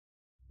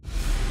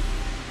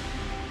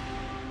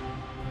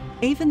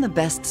Even the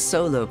best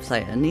solo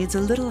player needs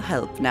a little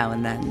help now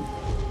and then.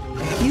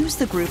 Use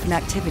the group and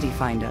activity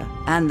finder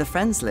and the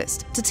friends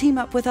list to team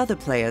up with other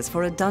players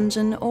for a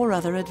dungeon or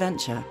other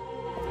adventure.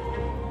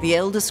 The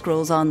Elder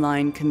Scrolls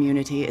Online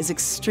community is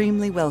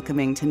extremely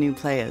welcoming to new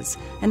players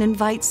and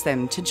invites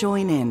them to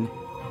join in.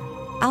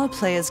 Our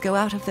players go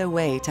out of their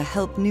way to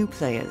help new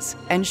players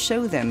and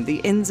show them the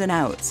ins and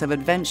outs of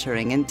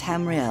adventuring in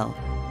Tamriel.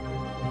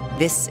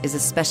 This is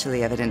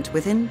especially evident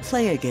within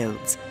player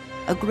guilds,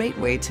 a great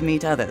way to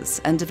meet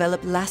others and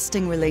develop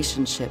lasting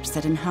relationships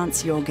that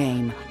enhance your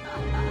game.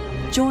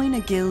 Join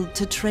a guild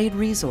to trade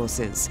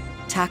resources,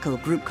 tackle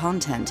group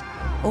content,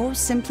 or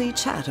simply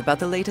chat about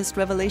the latest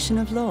revelation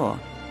of lore.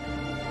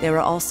 There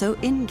are also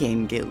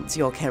in-game guilds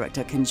your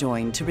character can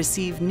join to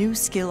receive new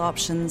skill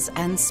options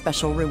and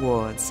special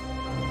rewards.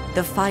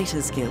 The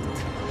Fighters Guild,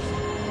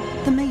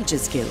 the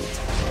Mages Guild,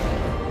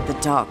 the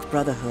Dark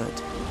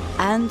Brotherhood,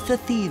 and the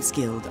Thieves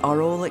Guild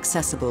are all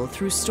accessible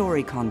through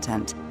story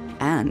content.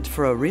 And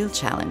for a real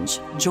challenge,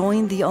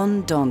 join the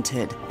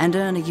Undaunted and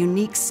earn a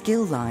unique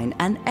skill line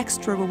and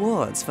extra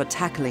rewards for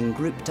tackling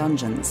group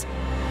dungeons.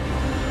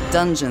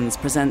 Dungeons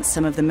present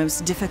some of the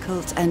most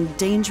difficult and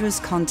dangerous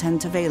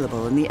content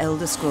available in the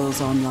Elder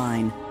Scrolls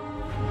Online.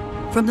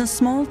 From the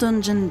small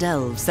dungeon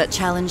delves that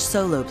challenge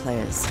solo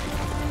players,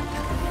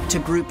 to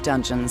group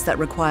dungeons that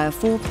require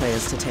 4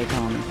 players to take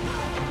on,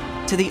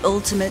 to the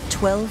ultimate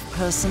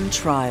 12-person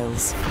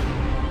trials.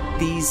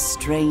 These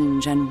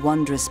strange and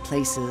wondrous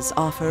places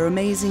offer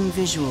amazing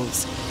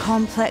visuals,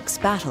 complex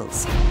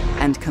battles,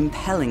 and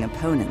compelling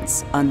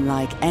opponents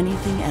unlike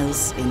anything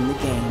else in the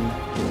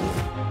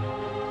game.